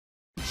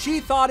She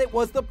thought it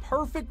was the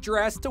perfect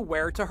dress to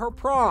wear to her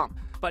prom.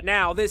 But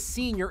now this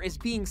senior is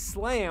being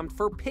slammed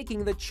for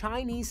picking the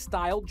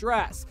Chinese-style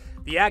dress.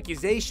 The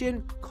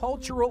accusation?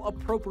 Cultural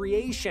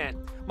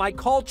appropriation. "My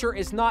culture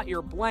is not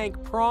your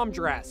blank prom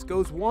dress,"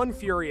 goes one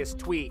furious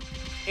tweet.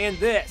 And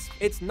this,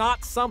 it's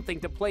not something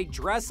to play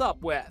dress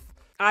up with.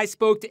 I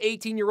spoke to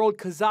 18-year-old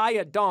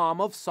Keziah Daum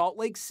of Salt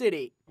Lake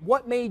City.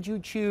 What made you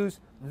choose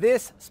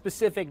this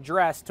specific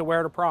dress to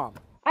wear to prom?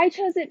 I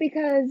chose it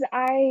because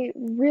I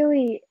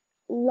really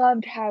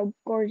loved how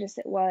gorgeous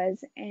it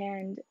was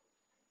and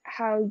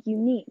how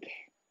unique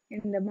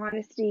in the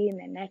modesty and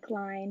the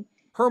neckline.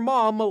 Her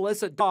mom,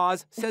 Melissa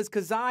Dawes, says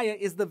Keziah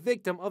is the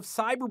victim of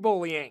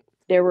cyberbullying.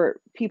 There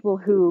were people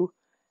who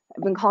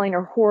have been calling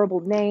her horrible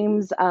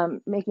names,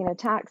 making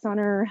attacks on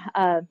her,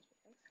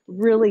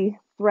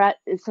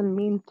 some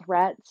mean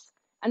threats,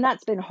 and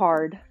that's been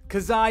hard.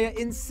 Keziah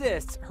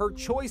insists her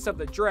choice of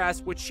the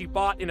dress, which she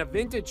bought in a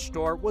vintage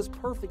store, was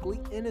perfectly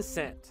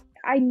innocent.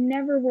 I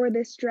never wore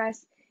this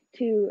dress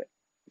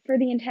for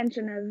the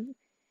intention of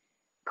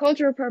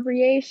cultural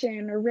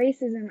appropriation or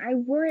racism. I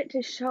wore it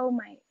to show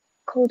my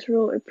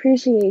cultural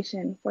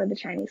appreciation for the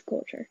Chinese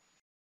culture.